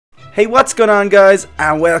Hey, what's going on, guys,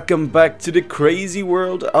 and welcome back to the crazy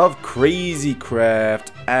world of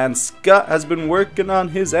Crazycraft. And Scott has been working on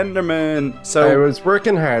his Enderman. So I was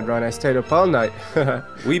working hard, Ron. I stayed up all night.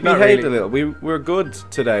 we behaved a little. We're good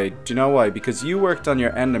today. Do you know why? Because you worked on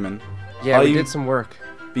your Enderman. Yeah, we did some work.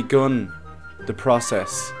 Begun the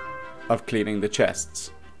process of cleaning the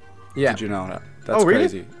chests. Yeah. Did you know that? That's really?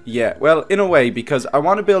 crazy. Yeah. Well, in a way, because I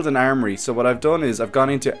want to build an armory. So what I've done is I've gone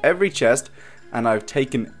into every chest and I've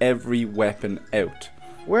taken every weapon out.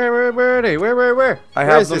 Where are they? Where? I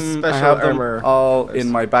have them all in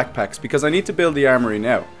my backpacks because I need to build the armory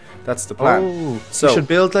now. That's the plan. Oh, so you should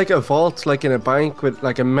build like a vault, like in a bank with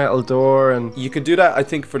like a metal door, and you could do that. I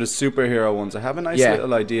think for the superhero ones, I have a nice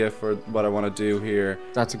little idea for what I want to do here.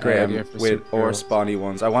 That's a great idea for with Orespawn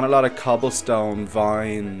ones. I want a lot of cobblestone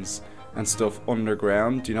vines and stuff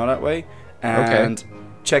underground. Do you know that way? And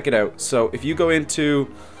check it out. So if you go into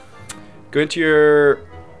your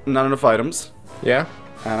not enough items. Yeah.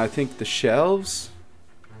 And I think the shelves.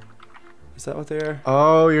 Is that what they are?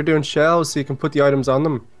 Oh, you're doing shelves so you can put the items on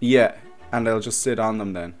them. Yeah, and they'll just sit on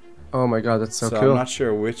them then. Oh my god, that's so cool. I'm not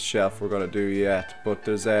sure which shelf we're gonna do yet, but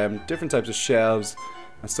there's different types of shelves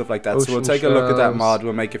and stuff like that. Ocean so we'll take a look at that mod.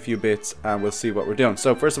 We'll make a few bits and we'll see what we're doing.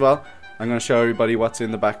 So first of all, I'm gonna show everybody what's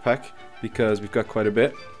in the backpack because we've got quite a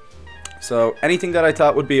bit. So anything that I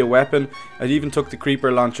thought would be a weapon, I even took the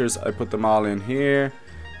creeper launchers, I put them all in here.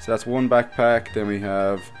 So that's one backpack. Then we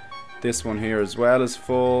have this one here as well is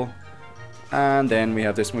full. And then we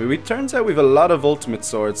have this one. It turns out we have a lot of ultimate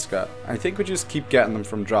swords, Scott. I think we just keep getting them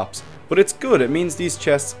from drops. But it's good. It means these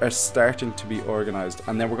chests are starting to be organized.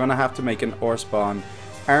 And then we're going to have to make an Orespawn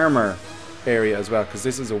armor area as well, because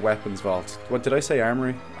this is a weapons vault. What did I say?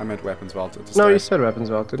 Armory? I meant weapons vault at the start. No, you said weapons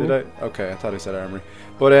vault, didn't you? Did I? Okay, I thought I said armory.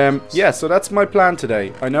 But yeah, so that's my plan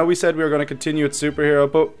today. I know we said we were going to continue with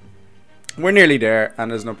superhero, but we're nearly there, and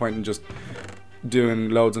there's no point in just doing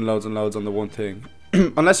loads and loads and loads on the one thing.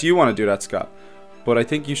 Unless you want to do that, Scott. But I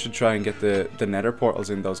think you should try and get the nether portals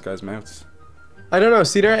in those guys' mouths. I don't know.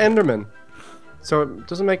 See, they're Endermen, so it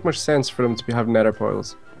doesn't make much sense for them to be having nether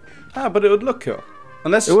portals. Ah, but it would look cool.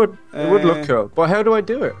 Unless it would look cool. But how do I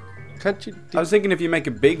do it? Can't you? I was thinking if you make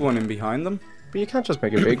a big one in behind them. But you can't just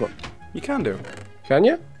make a big one. You can do. Can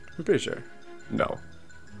you? I'm pretty sure. No.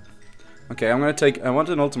 Okay, I'm gonna take. I want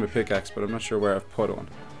an ultimate pickaxe, but I'm not sure where I've put one.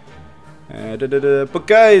 But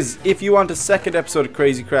guys, if you want a second episode of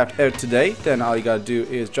Crazycraft out today, then all you gotta do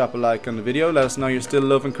is drop a like on the video. Let us know you're still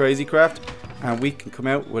loving Crazycraft, and we can come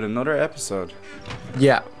out with another episode.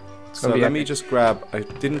 Yeah. So let me just grab. I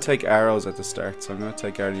didn't take arrows at the start, so I'm gonna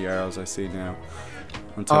take out the arrows I see now.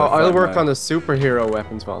 I'll work on the superhero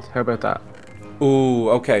weapons vault. How about that? Ooh,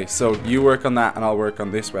 okay. So you work on that, and I'll work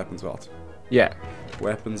on this weapons vault. Yeah.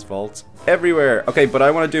 Weapons vaults everywhere. Okay, but I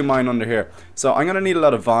want to do mine under here. So I'm gonna need a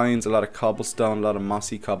lot of vines, a lot of cobblestone, a lot of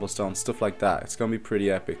mossy cobblestone, stuff like that. It's gonna be pretty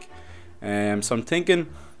epic. So I'm thinking,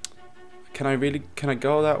 can I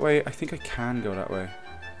go that way? I think I can go that way.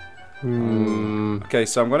 Okay,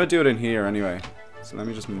 so I'm gonna do it in here anyway. So let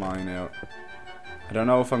me just mine out. I don't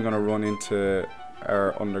know if I'm gonna run into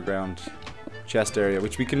our underground chest area,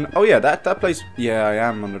 which we can. Oh yeah, that place. Yeah, I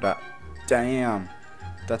am under that. Damn,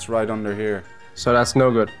 that's right under here. So that's no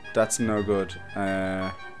good. That's no good.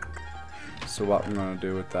 So what I'm gonna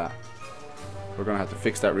do with that? We're gonna have to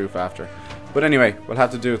fix that roof after. But anyway, we'll have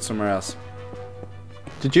to do it somewhere else.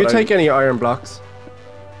 Did you take any iron blocks?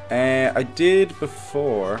 I did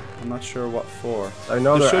before. I'm not sure what for. I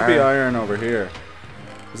know there should be iron over here.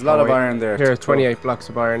 There's a lot of iron there. Here, 28 blocks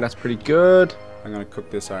of iron. That's pretty good. I'm gonna cook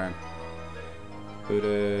this iron.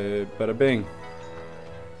 Bada bing.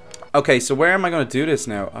 Okay, so where am I going to do this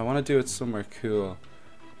now? I want to do it somewhere cool.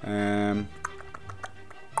 This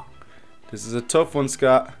is a tough one,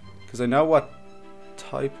 Scott, because I know what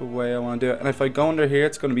type of way I want to do it. And if I go under here,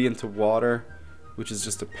 it's going to be into water, which is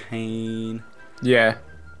just a pain. Yeah.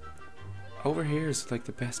 Over here is like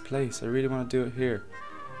the best place. I really want to do it here.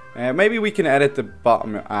 Maybe we can edit the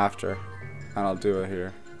bottom after, and I'll do it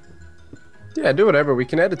here. Yeah, do whatever. We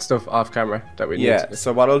can edit stuff off camera that we need to do.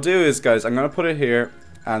 So what I'll do is, guys, I'm going to put it here.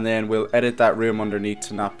 And then we'll edit that room underneath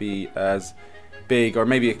to not be as big, or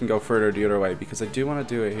maybe it can go further the other way, because I do want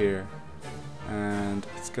to do it here. And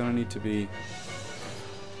it's gonna need to be.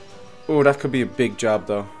 Oh, that could be a big job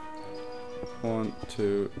though. 1,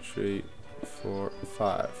 2, 3, 4,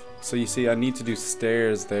 5. So you see, I need to do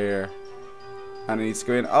stairs there, and it needs to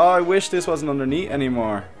go in. Oh, I wish this wasn't underneath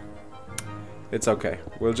anymore. It's okay.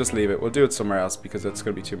 We'll just leave it. We'll do it somewhere else because it's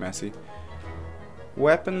gonna be too messy.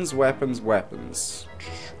 Weapons, weapons, weapons.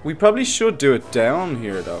 We probably should do it down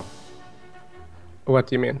here though. What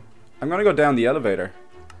do you mean? I'm gonna go down the elevator.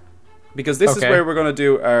 Because this is Okay. where we're going to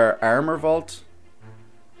do our armor vault.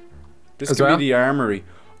 This As could well? be the armory.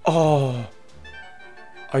 Oh,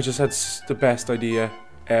 I just had the best idea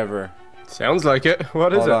ever. Sounds like it.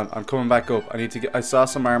 What is Hold it? on, I'm coming back up. I need to get. I saw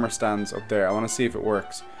some armor stands up there. I want to see if it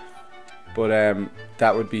works. But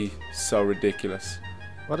that would be so ridiculous.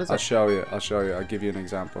 What is I'll it? show you. I'll show you. I'll give you an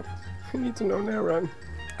example. I need to know now, Ryan.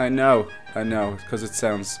 I know, because it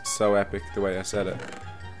sounds so epic the way I said it.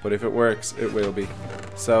 But if it works, it will be.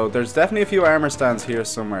 So there's definitely a few armor stands here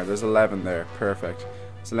somewhere. There's 11 there. Perfect.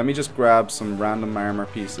 So let me just grab some random armor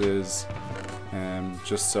pieces,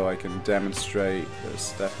 just so I can demonstrate.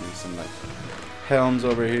 There's definitely some like helms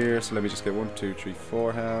over here. So let me just get 1, 2, 3,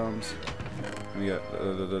 4 helms. Let me get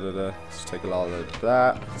let's take a lot of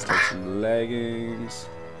that. Let's take some leggings.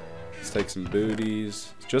 Let's take some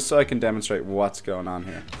booties, just so I can demonstrate what's going on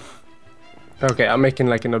here. Okay, I'm making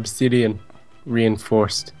like an obsidian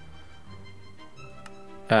reinforced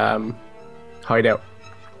hideout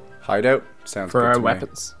Hideout sounds for good our to me.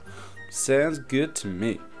 weapons. Sounds good to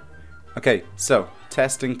me. Okay, so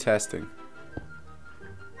testing.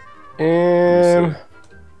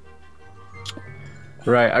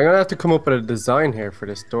 Right, I'm gonna have to come up with a design here for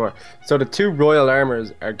this door. So the 2 royal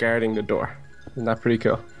armors are guarding the door. Isn't that pretty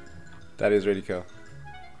cool? That is really cool.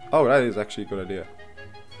 Oh, that is actually a good idea.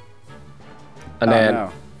 And then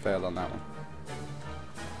no, failed on that one.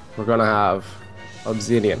 we're gonna have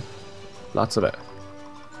obsidian, lots of it.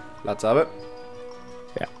 Lots of it.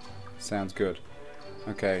 Yeah. Sounds good.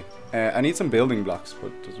 Okay, I need some building blocks, but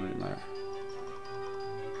it doesn't really matter.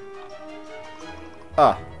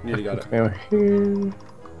 Ah, nearly got it. Over here,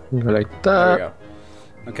 go like There we that. go.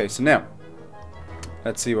 Okay, so now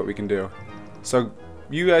let's see what we can do. So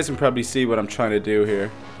you guys can probably see what I'm trying to do here.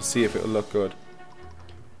 See if it'll look good.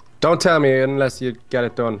 Don't tell me unless you get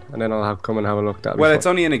it done, and then I'll come and have a look. That'll be Well, fun. it's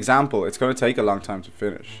only an example. It's going to take a long time to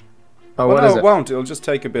finish. Oh, Well, what no, is it it? won't. It'll just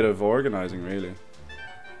take a bit of organizing, really.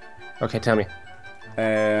 Okay, tell me.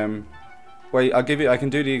 Wait, I'll give you. I can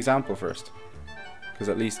do the example first, because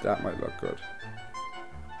at least that might look good.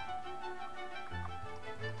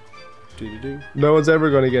 Do. No one's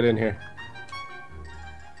ever gonna get in here.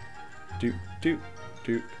 Do.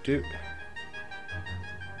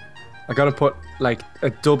 I gotta put like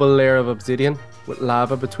a double layer of obsidian with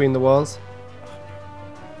lava between the walls.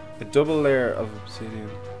 A double layer of obsidian.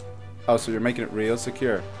 Oh, so you're making it real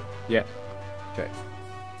secure. Yeah. Okay.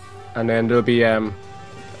 And then there'll be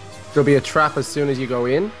a trap as soon as you go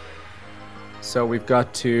in. So we've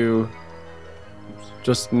got to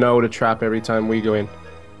just know the trap every time we go in.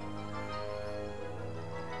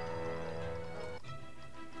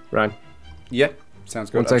 Ryan. Yeah, sounds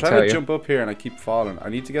good. Once I'm I trying tell to you. jump up here and I keep falling. I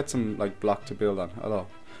need to get some like block to build on. Hello.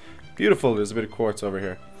 Beautiful. There's a bit of quartz over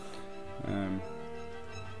here.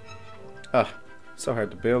 So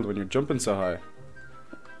hard to build when you're jumping so high.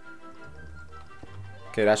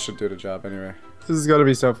 Okay, that should do the job anyway. This is gonna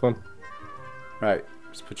be so fun. Right,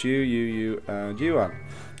 let's put you, and you on.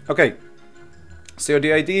 Okay, so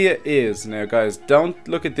the idea is, now guys, don't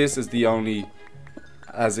look at this as the only,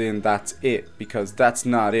 as in that's it, because that's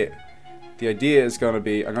not it. The idea is going to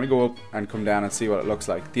be, I'm going to go up and come down and see what it looks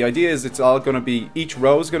like. The idea is it's all going to be, each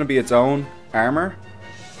row is going to be its own armor.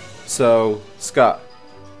 So, Scott,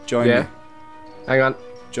 join me. Hang on.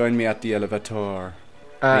 Join me at the elevator.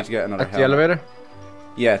 I need to get another At the helmet. elevator?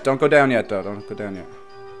 Yeah, don't go down yet though, don't go down yet.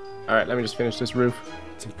 Alright, let me just finish this roof.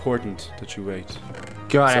 It's important that you wait.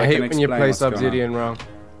 God, So I I hate can when you explain place what's going on. obsidian wrong.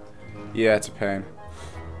 Yeah, it's a pain.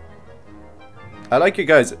 I like you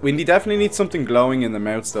guys. We definitely need something glowing in the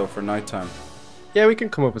mouths though for nighttime. Yeah, we can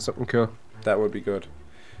come up with something cool. That would be good.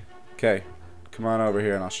 Okay, come on over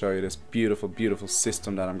here and I'll show you this beautiful, beautiful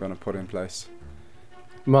system that I'm going to put in place.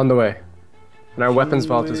 I'm on the way. And our weapons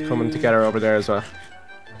vault is coming together over there as well.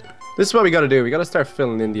 This is what we gotta do. We gotta start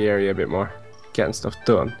filling in the area a bit more. Getting stuff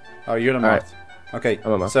done. Oh, you're the Alright. moth. Okay,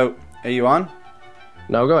 I'm a moth. so are you on?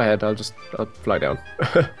 No, go ahead. I'll fly down.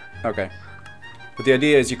 Okay. But the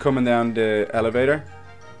idea is you're coming down the elevator.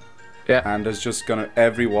 Yeah. And there's just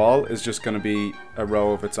every wall is just gonna be a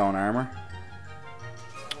row of its own armor.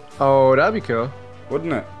 Oh, that'd be cool.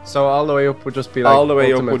 Wouldn't it? So all the way up would just be like All the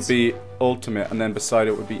way ultimates. up would be ultimate, and then beside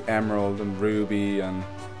it would be emerald and ruby, and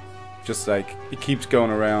just like it keeps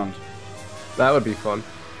going around. That would be fun.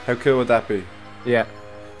 How cool would that be? Yeah.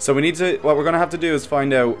 So we need to. What we're gonna have to do is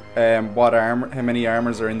find out what armor, how many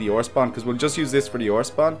armors are in the Orespawn, because we'll just use this for the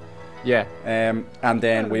Orespawn. Yeah. And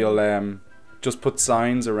then we'll just put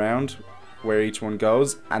signs around where each one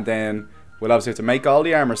goes, and then we'll obviously have to make all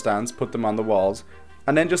the armor stands, put them on the walls,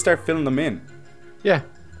 and then just start filling them in. Yeah.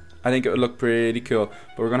 I think it would look pretty cool,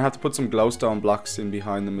 but we're gonna have to put some glowstone blocks in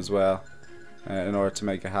behind them as well, in order to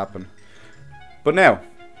make it happen. But now,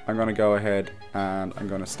 I'm going to go ahead and I'm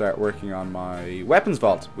going to start working on my weapons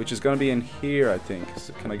vault, which is going to be in here, I think.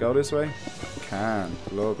 So can I go this way? Can.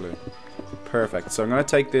 Lovely. Perfect. So I'm going to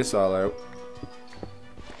take this all out.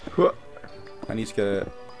 I need to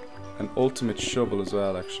get an ultimate shovel as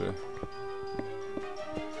well, actually.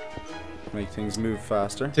 Make things move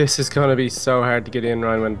faster. This is going to be so hard to get in,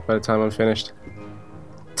 Ryan, by the time I'm finished.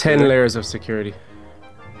 10 layers of security.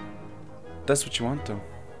 That's what you want, though.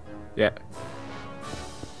 Yeah.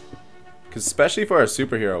 Because especially for our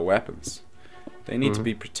superhero weapons, they need to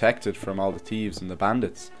be protected from all the thieves and the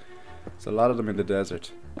bandits. There's a lot of them in the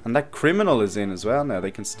desert. And that criminal is in as well now.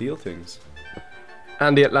 They can steal things.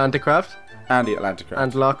 And the Atlantic Craft. And the Atlantic Craft.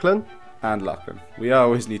 And Lachlan. And Lachlan. We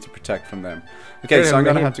always need to protect from them. Okay, so I'm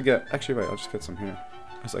going to have to get... Actually, wait, I'll just get some here.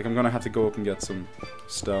 It's like I'm going to have to go up and get some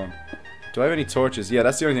stone. Do I have any torches? Yeah,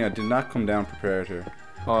 that's the only thing. I did not come down prepared here.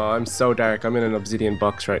 Oh, I'm so dark. I'm in an obsidian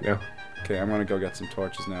box right now. Okay, I'm going to go get some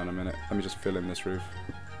torches now in a minute. Let me just fill in this roof.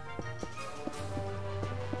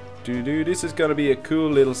 This is going to be a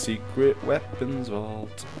cool little secret weapons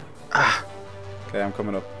vault. Okay, I'm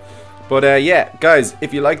coming up. But yeah, guys,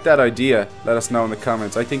 if you like that idea, let us know in the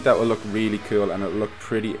comments. I think that will look really cool and it'll look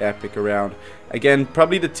pretty epic around. Again,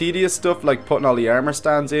 probably the tedious stuff like putting all the armor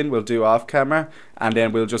stands in, we'll do off camera. And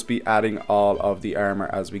then we'll just be adding all of the armor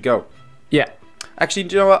as we go. Yeah. Actually,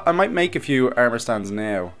 do you know what? I might make a few armor stands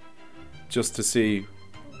now. Just to see.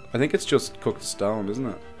 I think it's just cooked stone, isn't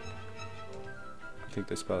it? I think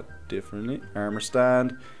they spell it differently. Armor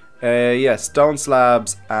stand. Yeah, stone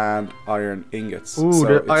slabs and iron ingots. Ooh,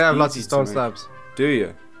 so I have lots of stone slabs. Do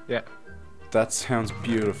you? Yeah. That sounds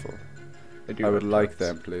beautiful. I would like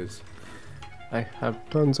them, please. I have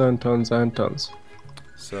tons and tons and tons.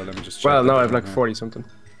 So let me just check. Well, no, I have like 40 something.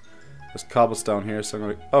 There's cobblestone here, so I'm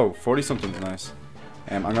gonna... Oh, 40 something's nice.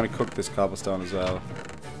 I'm gonna cook this cobblestone as well.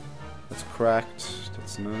 That's cracked.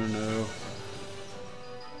 That's no.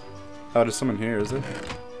 Oh, there's someone here, is it?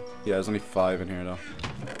 Yeah, there's only 5 in here though.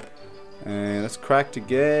 And that's cracked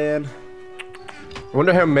again. I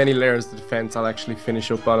wonder how many layers of defense I'll actually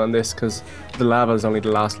finish up on this, because the lava is only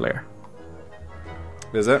the last layer.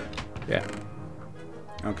 Is it? Yeah.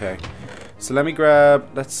 Okay. So let me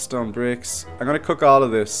grab... That's stone bricks. I'm gonna cook all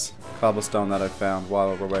of this cobblestone that I found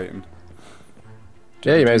while we're waiting.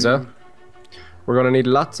 Yeah, you may as well. We're gonna need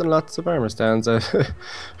lots and lots of armor stands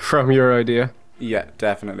from your idea. Yeah,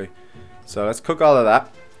 definitely. So let's cook all of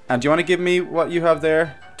that. And do you want to give me what you have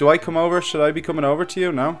there? Do I come over? Should I be coming over to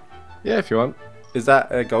you? No? Yeah, if you want. Is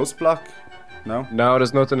that a ghost block? No? No,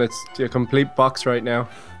 there's nothing. It's a complete box right now.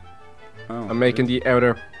 Oh, I'm making the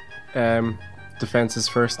outer defenses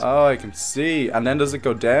first. Oh, I can see. And then does it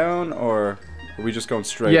go down, or are we just going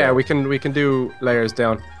straight? Yeah, up? we can do layers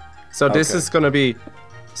down. So this is gonna be.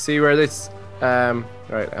 See where this.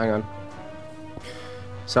 Right, hang on.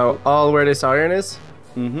 So all where this iron is.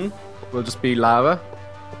 Will just be lava.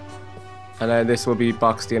 And then this will be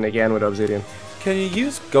boxed in again with obsidian. Can you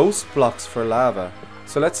use ghost blocks for lava?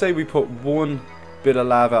 So let's say we put one bit of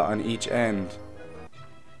lava on each end,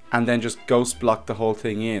 and then just ghost block the whole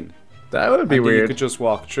thing in. That would be weird. You could just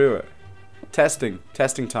walk through it. Testing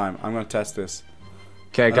time. I'm gonna test this.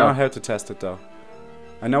 Okay, I don't know how to test it though.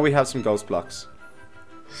 I know we have some ghost blocks.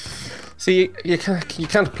 See, you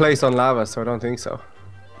can't place on lava, so I don't think so.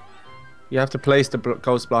 You have to place the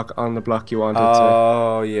ghost block on the block you want it to.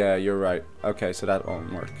 Oh, yeah, you're right. Okay, so that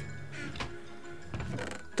won't work.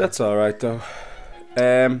 That's alright, though.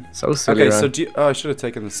 So silly. Okay, so do you... Oh, I should have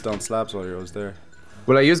taken the stone slabs while I was there.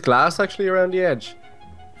 Will I use glass, actually, around the edge?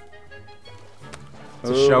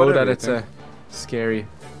 To show that it's a scary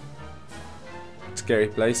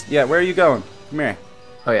place. Yeah, where are you going? Come here.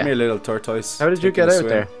 Oh, yeah. Come here, little tortoise. How did you get out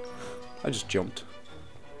there? I just jumped.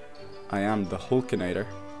 I am the Hulkinator.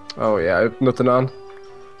 Oh yeah, I have nothing on.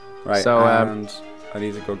 Right, so, and I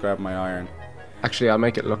need to go grab my iron. Actually, I'll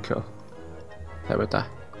make it look cool. How about that?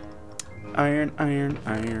 Iron.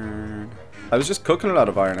 I was just cooking a lot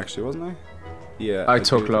of iron, actually, wasn't I? Yeah. I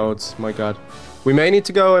took loads, my god. We may need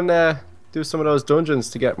to go and do some of those dungeons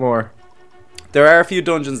to get more. There are a few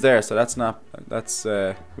dungeons there, so that's not... That's,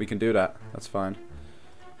 we can do that. That's fine.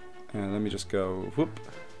 And let me just go whoop.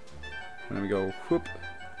 And then we go whoop.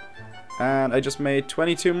 And I just made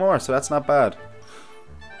 22 more, so that's not bad.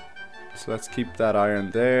 So let's keep that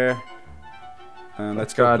iron there. And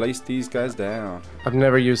let's go place these guys down. I've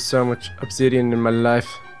never used so much obsidian in my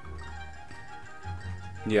life.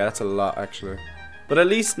 Yeah, that's a lot actually. But at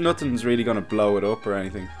least nothing's really going to blow it up or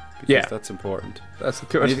anything. Because that's important. That's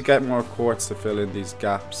good. I need to get more quartz to fill in these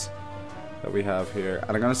gaps that we have here.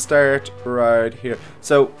 And I'm going to start right here.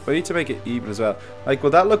 So I need to make it even as well. Like,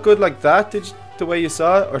 will that look good like that? Did the way you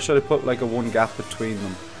saw it, or should I put like a one gap between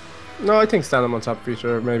them? No, I think stand them on top of each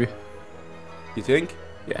other, maybe. You think?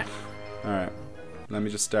 Yeah. Alright. Let me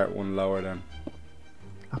just start one lower then.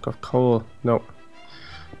 Block of coal. No.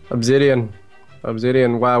 Obsidian.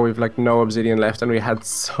 Obsidian. Wow, we've like no obsidian left, and we had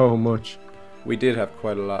so much. We did have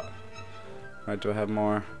quite a lot. Right, do I have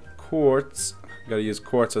more quartz? Gotta use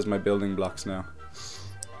quartz as my building blocks now.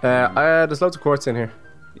 There's loads of quartz in here.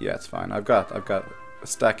 Yeah, it's fine. I've got a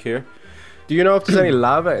stack here. Do you know if there's any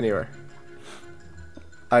lava anywhere?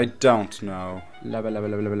 I don't know. Lava, lava,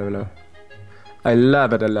 lava, lava, lava, lava. I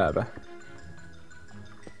love the lava.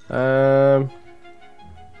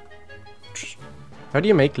 How do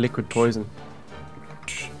you make liquid poison?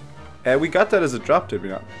 We got that as a drop, did we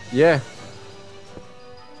not? Yeah.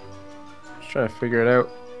 Just trying to figure it out.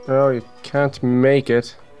 Oh, you can't make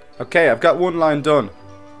it. Okay, I've got one line done.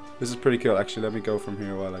 This is pretty cool. Actually, let me go from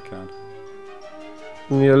here while I can.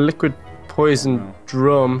 You need a liquid poison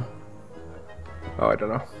drum. Oh, I don't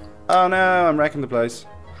know. Oh no, I'm wrecking the place.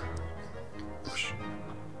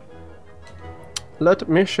 Let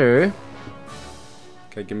me show.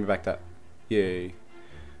 Okay, give me back that. Yay.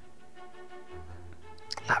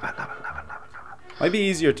 Lava, lava, lava, lava, lava. Might be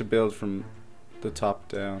easier to build from the top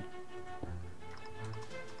down.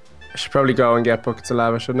 I should probably go and get buckets of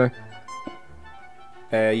lava, shouldn't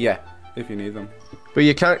I? Yeah, if you need them. But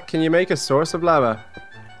you can't. Can you make a source of lava?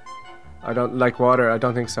 I don't like water. I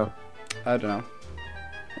don't think so. I don't know.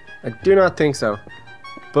 I do not think so.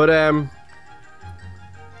 But I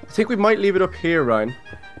think we might leave it up here, Ryan.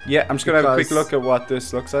 Yeah, I'm just gonna have a quick look at what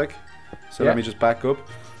this looks like. So let me just back up.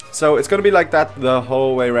 So it's gonna be like that the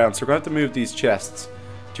whole way around. So we're gonna have to move these chests.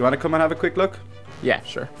 Do you want to come and have a quick look? Yeah,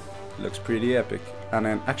 sure. Looks pretty epic. And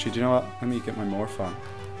then, actually, do you know what? Let me get my morph on.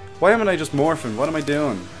 Why am I just morphing? What am I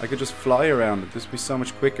doing? I could just fly around it. This would be so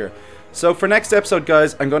much quicker. So for next episode,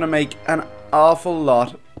 guys, I'm going to make an awful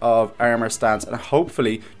lot of armor stands. And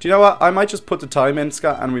hopefully, do you know what? I might just put the time in,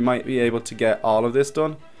 Scott, and we might be able to get all of this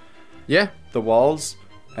done. Yeah. The walls.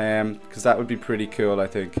 Because that would be pretty cool, I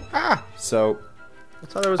think. So I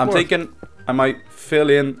thought there was I'm more. thinking I might fill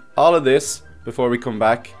in all of this before we come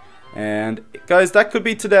back. And guys, that could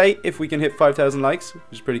be today if we can hit 5,000 likes, which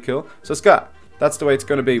is pretty cool. So Scott, that's the way it's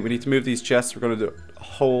going to be. We need to move these chests. We're going to do a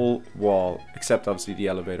whole wall, except obviously the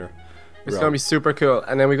elevator. It's going to be super cool.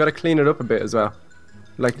 And then we got to clean it up a bit as well.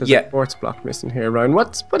 Like there's a quartz block missing here, Ryan.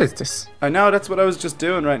 What is this? I know, that's what I was just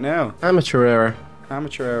doing right now. Amateur error.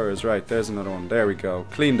 Amateur error is right. There's another one. There we go.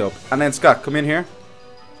 Cleaned up. And then Scott, come in here.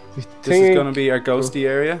 This is going to be our ghosty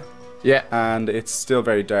area. Yeah. And it's still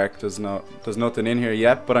very dark. There's nothing in here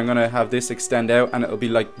yet, but I'm going to have this extend out and it'll be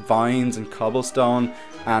like vines and cobblestone,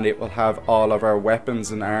 and it will have all of our weapons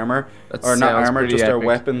and armor. Or not armor, just our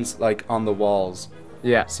weapons like on the walls.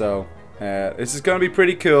 Yeah. So this is going to be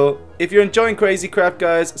pretty cool. If you're enjoying Crazy Craft,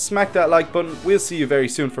 guys, smack that like button. We'll see you very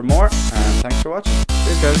soon for more, and thanks for watching.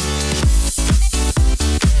 Cheers, guys.